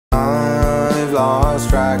I've lost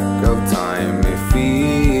track of time. It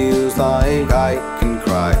feels like I can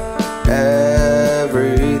cry.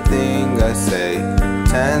 Everything I say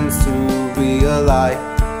tends to be a lie.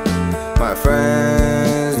 My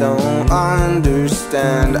friends don't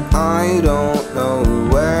understand. I don't know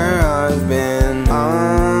where I've been.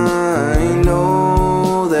 I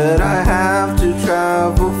know that I have to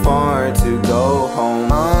travel far to go home.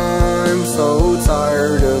 I'm so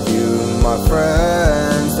tired of you. My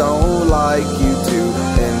friends don't like you too,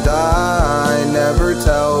 and I never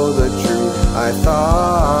tell the truth. I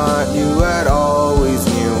thought you had always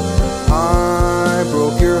knew. I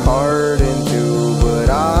broke your heart in two, but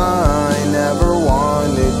I never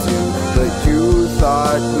wanted to. But you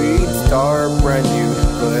thought we'd start brand new,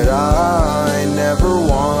 but I never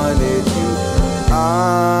wanted you.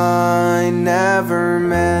 I never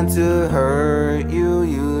meant to hurt you.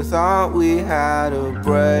 You thought we had a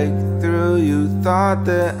breakthrough. You thought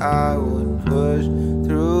that I would push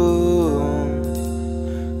through.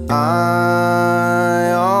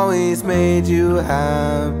 I always made you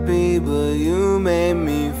happy, but you made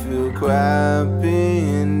me feel crappy,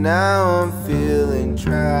 and now I'm feeling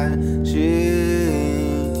trashy.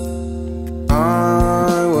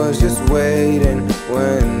 I was just waiting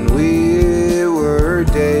when we were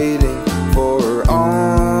dating for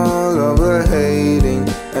all of the hating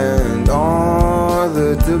and all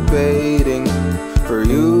the debating, for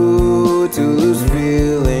you to lose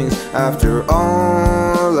feelings after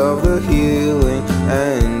all of the healing,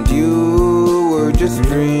 and you were just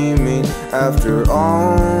dreaming. After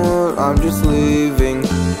all, I'm just leaving.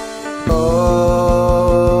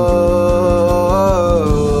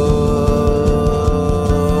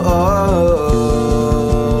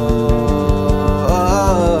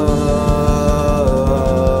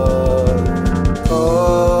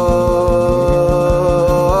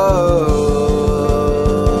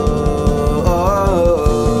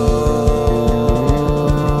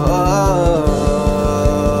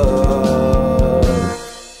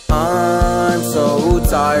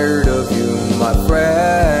 Tired of you. My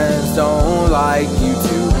friends don't like you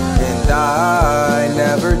too, and I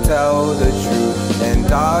never tell the truth.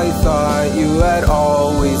 And I thought you had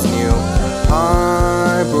always knew.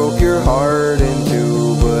 I broke your heart in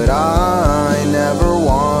two, but I never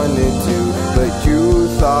wanted to. But you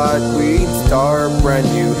thought we'd start brand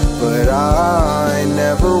new, but I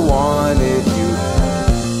never wanted you.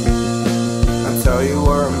 I'll tell you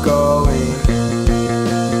where I'm going.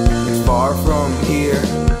 It's far from here.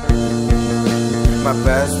 My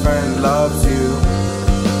best friend loves you,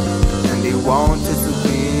 and he won't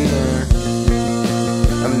disappear.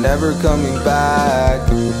 I'm never coming back,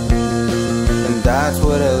 and that's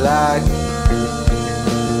what I like.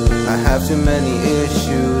 I have too many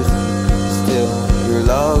issues, still your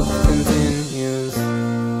love continues.